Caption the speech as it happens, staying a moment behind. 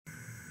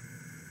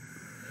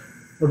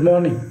Good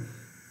morning.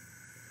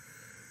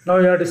 Now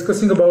we are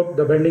discussing about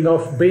the bending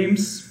of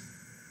beams.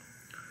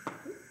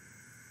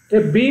 A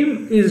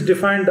beam is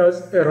defined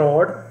as a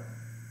rod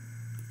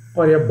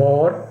or a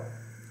bar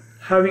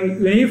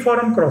having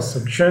uniform cross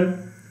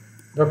section.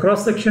 The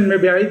cross section may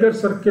be either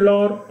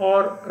circular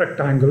or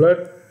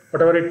rectangular,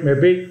 whatever it may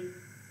be.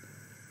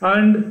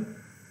 And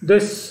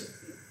this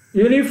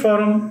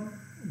uniform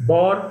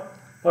bar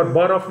or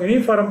bar of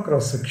uniform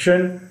cross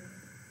section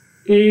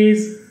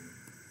is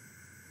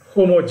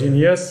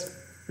homogeneous.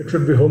 It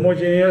should be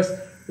homogeneous.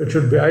 It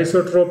should be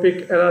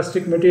isotropic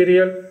elastic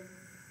material,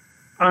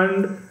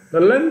 and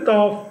the length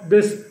of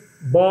this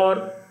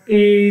bar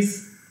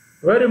is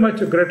very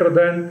much greater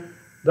than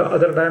the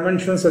other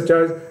dimensions such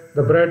as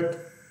the breadth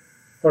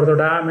or the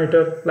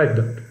diameter, like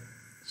that,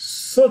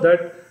 so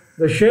that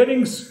the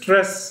shearing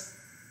stress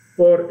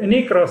for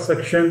any cross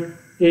section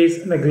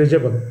is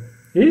negligible.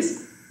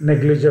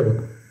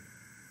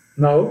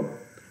 Now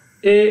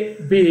a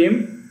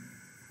beam,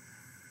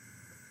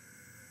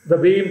 the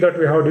beam that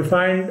we have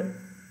defined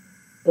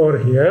over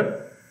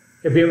here,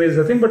 a beam is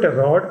nothing but a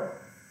rod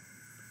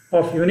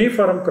of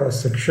uniform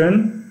cross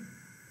section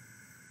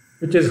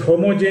which is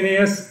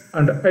homogeneous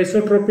and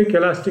isotropic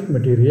elastic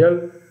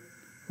material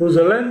whose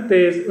length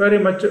is very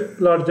much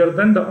larger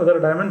than the other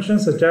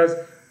dimensions such as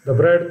the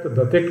breadth,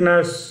 the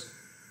thickness,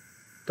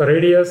 the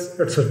radius,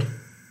 etc.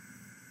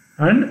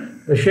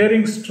 And the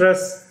shearing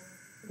stress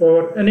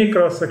for any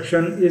cross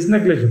section is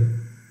negligible.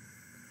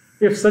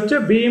 If such a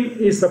beam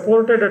is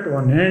supported at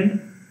one end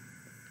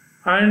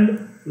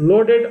and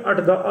loaded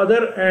at the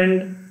other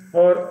end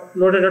or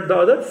loaded at the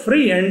other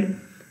free end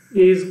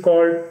is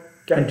called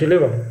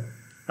cantilever.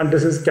 And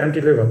this is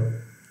cantilever.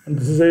 And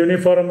this is a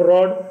uniform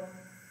rod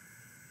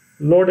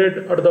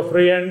loaded at the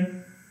free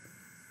end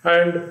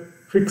and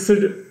fixed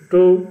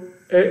to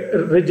a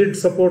rigid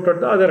support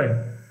at the other end.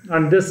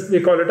 And this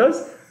we call it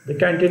as the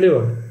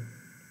cantilever.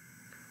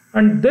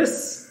 And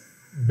this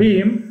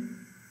beam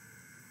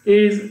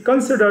is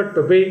considered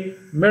to be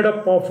made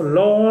up of a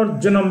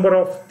large number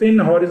of thin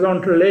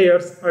horizontal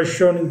layers as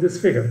shown in this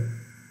figure.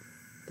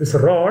 This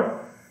rod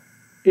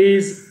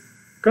is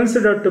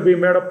considered to be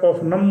made up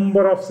of a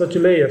number of such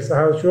layers.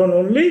 I have shown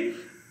only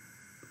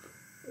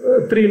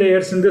 3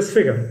 layers in this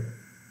figure.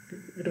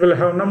 It will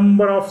have a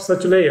number of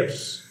such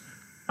layers,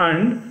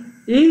 and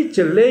each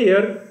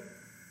layer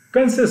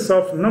consists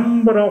of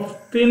number of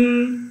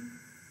thin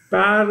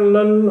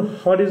parallel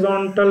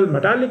horizontal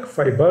metallic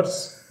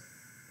fibers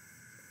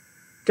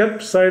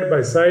kept side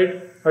by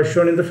side as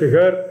shown in the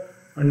figure,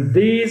 and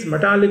these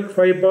metallic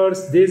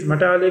fibers, these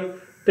metallic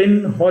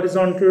thin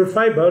horizontal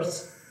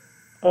fibers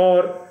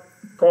are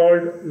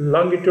called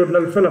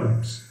longitudinal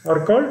filaments,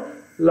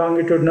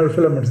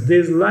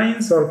 These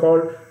lines are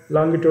called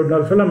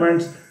longitudinal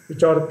filaments,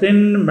 which are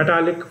thin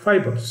metallic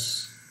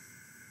fibers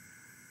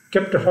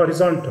kept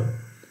horizontal.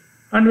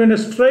 And when a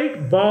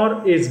straight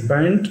bar is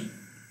bent,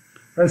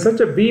 when such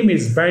a beam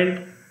is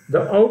bent,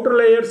 the outer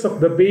layers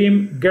of the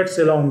beam gets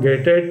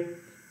elongated,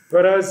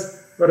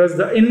 whereas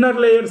the inner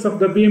layers of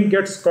the beam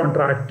gets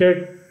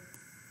contracted,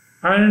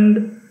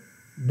 and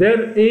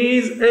there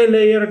is a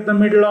layer at the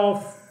middle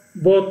of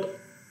both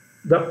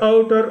the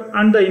outer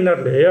and the inner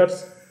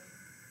layers,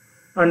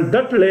 and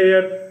that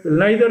layer will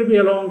neither be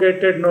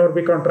elongated nor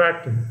be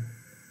contracted.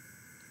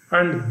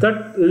 And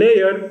that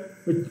layer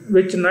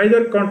which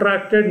neither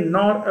contracted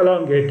nor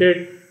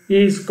elongated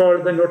is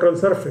called the neutral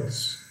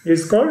surface.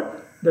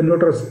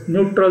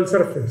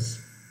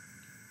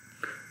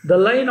 The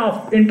line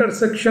of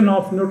intersection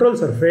of neutral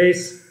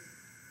surface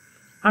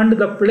and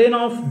the plane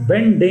of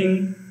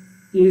bending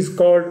is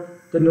called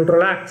the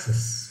neutral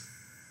axis.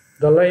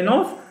 The line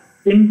of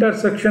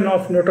intersection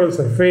of neutral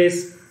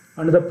surface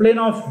and the plane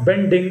of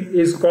bending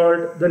is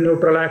called the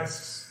neutral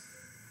axis.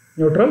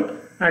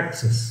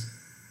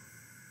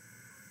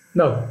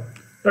 Now,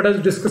 let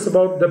us discuss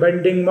about the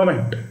bending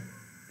moment.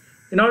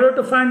 In order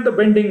to find the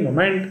bending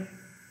moment,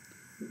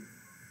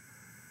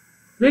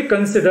 we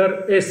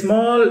consider a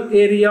small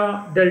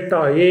area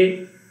delta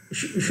A,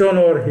 shown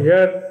over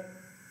here,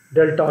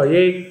 delta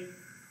A,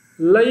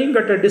 lying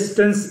at a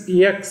distance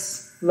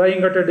x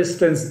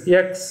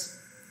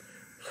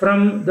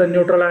from the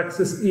neutral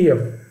axis EF.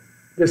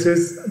 This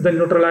is the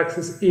neutral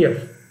axis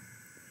EF.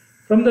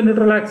 From the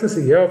neutral axis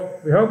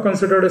EF, we have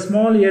considered a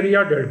small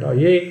area delta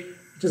A,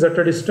 which is at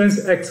a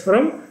distance x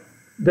from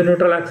the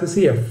neutral axis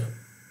EF.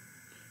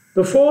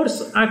 The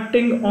force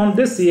acting on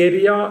this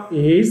area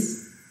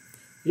is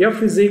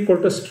F is equal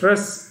to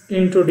stress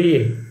into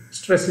dA.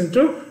 Stress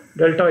into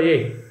delta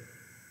A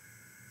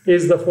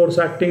is the force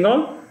acting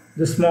on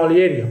this small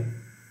area.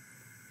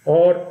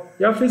 Or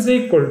F is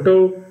equal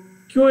to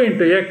Q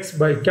into X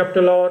by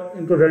capital R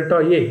into delta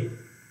A,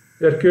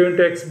 where Q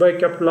into X by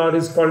capital R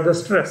is called the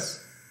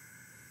stress.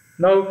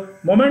 Now,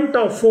 moment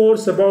of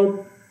force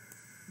about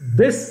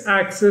this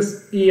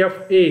axis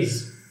EF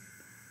is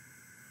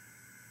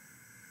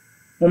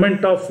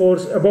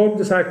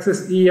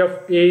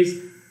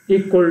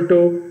equal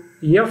to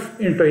F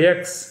into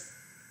X,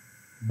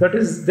 that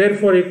is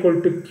therefore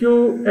equal to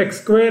Qx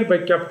square by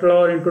capital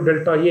R into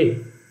delta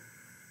A.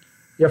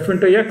 F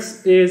into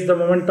x is the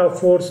moment of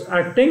force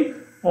acting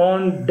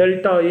on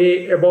delta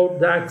A about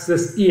the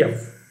axis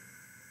EF.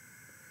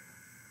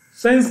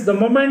 Since the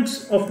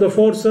moments of the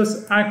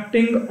forces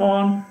acting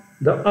on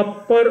the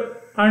upper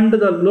and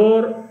the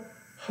lower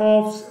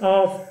halves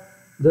of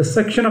the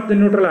section of the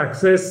neutral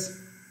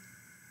axis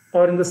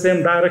are in the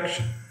same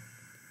direction,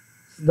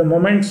 the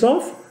moments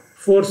of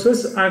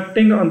forces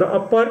acting on the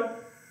upper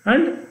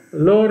and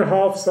lower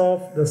halves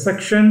of the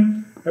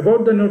section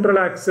about the neutral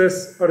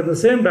axis are in the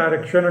same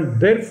direction, and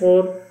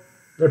therefore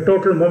the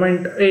total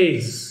moment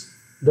is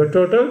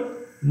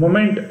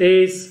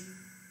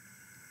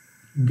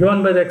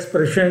given by the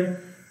expression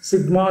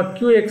sigma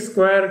qx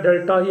square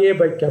delta A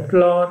by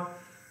capital R,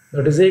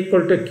 that is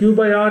equal to q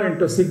by r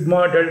into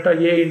sigma delta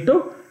A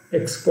into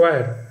x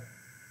square.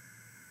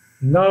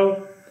 Now,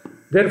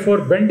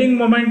 therefore, bending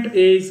moment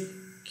is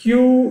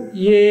q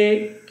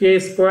a k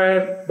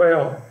square by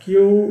r.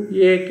 Q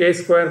a k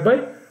square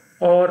by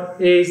r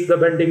is the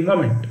bending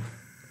moment,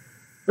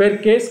 where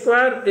k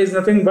square is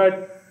nothing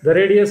but the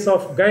radius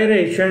of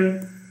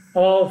gyration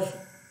of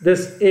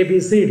this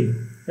ABCD,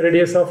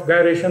 radius of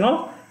gyration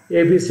of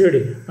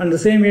ABCD, and the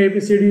same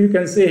ABCD you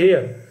can see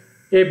here,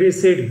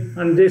 ABCD,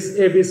 and this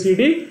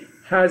ABCD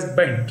has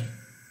bent.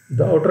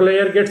 The outer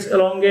layer gets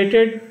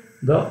elongated,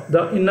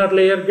 the inner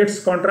layer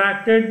gets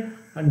contracted,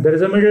 and there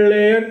is a middle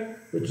layer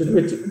which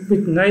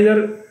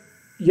neither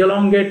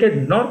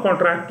elongated nor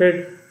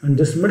contracted, and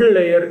this middle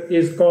layer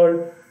is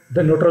called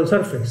the neutral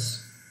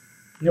surface.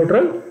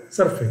 Neutral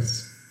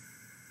surface.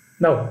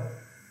 Now,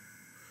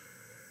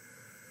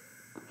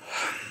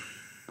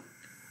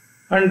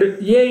 and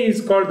A is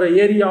called the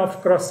area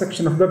of cross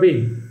section of the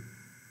beam.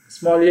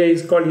 Small a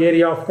is called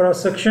area of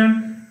cross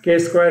section, k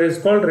square is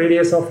called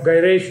radius of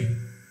gyration.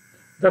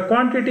 The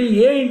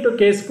quantity A into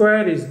k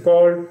square is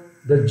called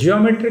the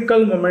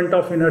geometrical moment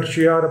of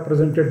inertia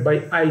represented by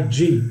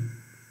Ig.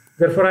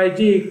 Therefore, Ig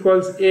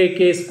equals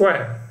AK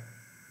square.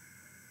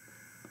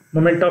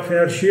 Moment of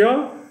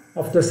inertia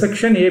of the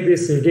section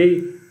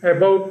ABCD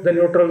about the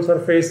neutral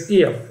surface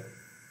EF.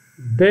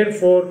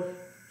 Therefore,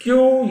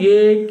 Q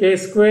A k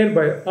square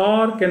by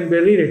R can be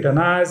rewritten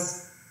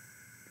as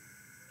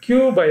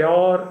Q by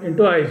R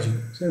into Ig,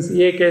 since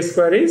A k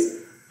square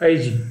is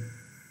Ig.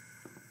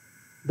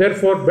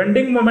 Therefore,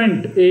 bending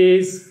moment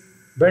is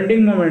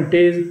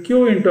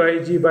Q into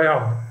Ig by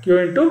R. Q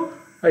into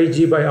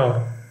Ig by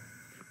R.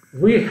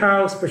 We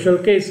have special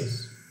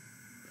cases.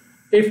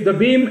 If the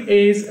beam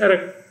is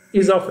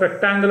of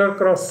rectangular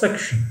cross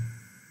section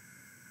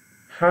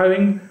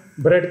having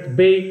breadth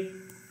B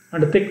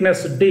and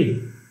thickness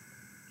D,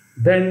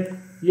 then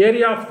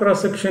area of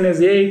cross section is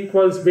A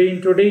equals B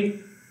into D,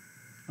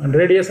 and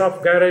radius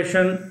of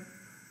gyration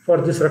for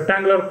this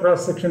rectangular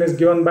cross section is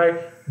given by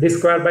D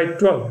square by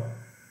 12.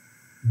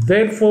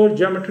 Therefore,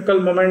 geometrical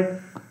moment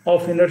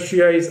of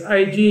inertia is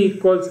Ig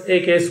equals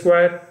AK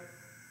square,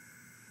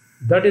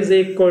 that is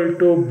equal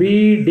to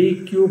B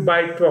dq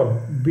by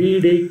 12. B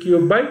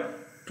dq by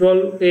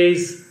 12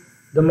 is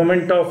the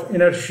moment of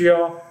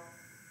inertia,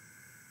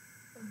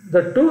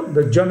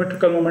 the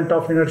geometrical moment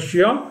of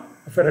inertia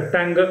of a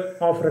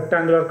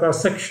rectangular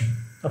cross section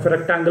of a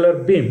rectangular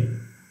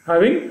beam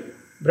having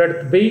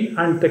breadth B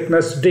and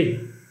thickness D.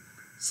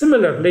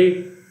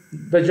 Similarly,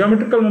 the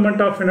geometrical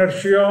moment of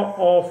inertia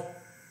of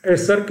a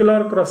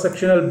circular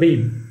cross-sectional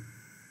beam.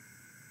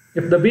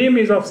 If the beam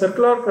is of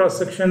circular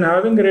cross-section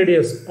having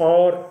radius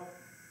R,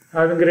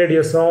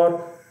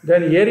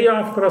 then area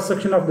of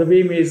cross-section of the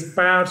beam is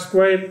pi r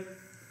square,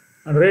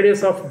 and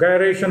radius of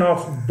gyration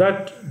of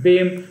that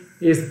beam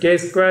is k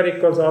square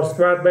equals r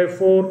square by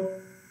 4.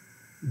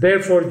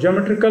 Therefore,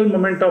 geometrical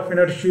moment of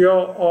inertia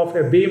of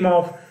a beam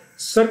of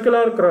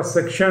circular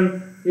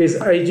cross-section is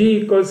Ig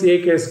equals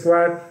AK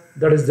square,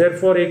 that is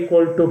therefore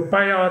equal to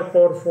pi r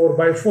power 4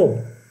 by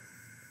 4.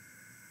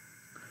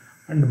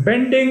 And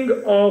bending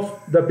of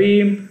the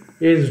beam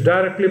is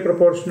directly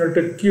proportional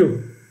to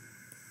Q,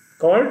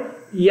 called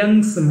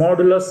Young's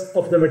modulus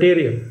of the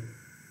material.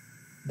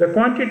 The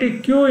quantity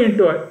Q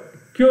into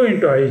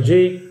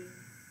Ig,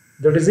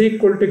 that is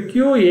equal to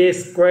QA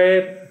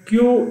square,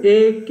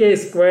 QAK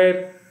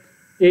square,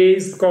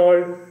 is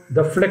called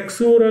the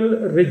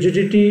flexural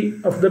rigidity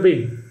of the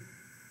beam.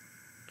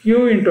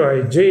 Q into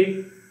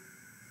Ig,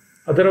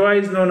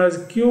 otherwise known as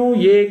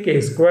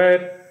QAK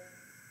square,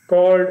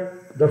 called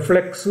the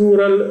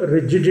flexural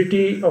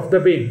rigidity of the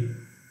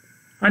beam.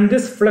 And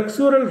this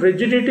flexural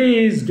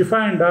rigidity is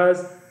defined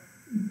as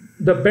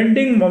the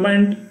bending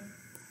moment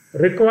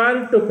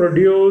required to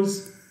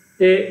produce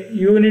a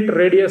unit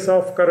radius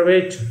of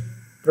curvature.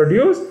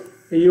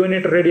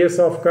 Radius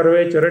of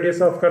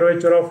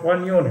curvature of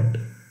 1 unit.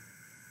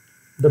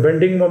 The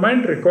bending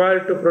moment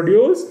required to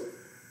produce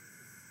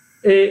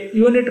a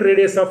unit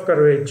radius of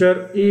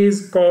curvature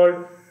is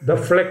called the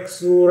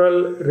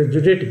flexural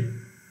rigidity.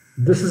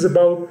 This is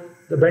about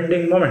the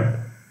bending moment.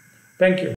 Thank you.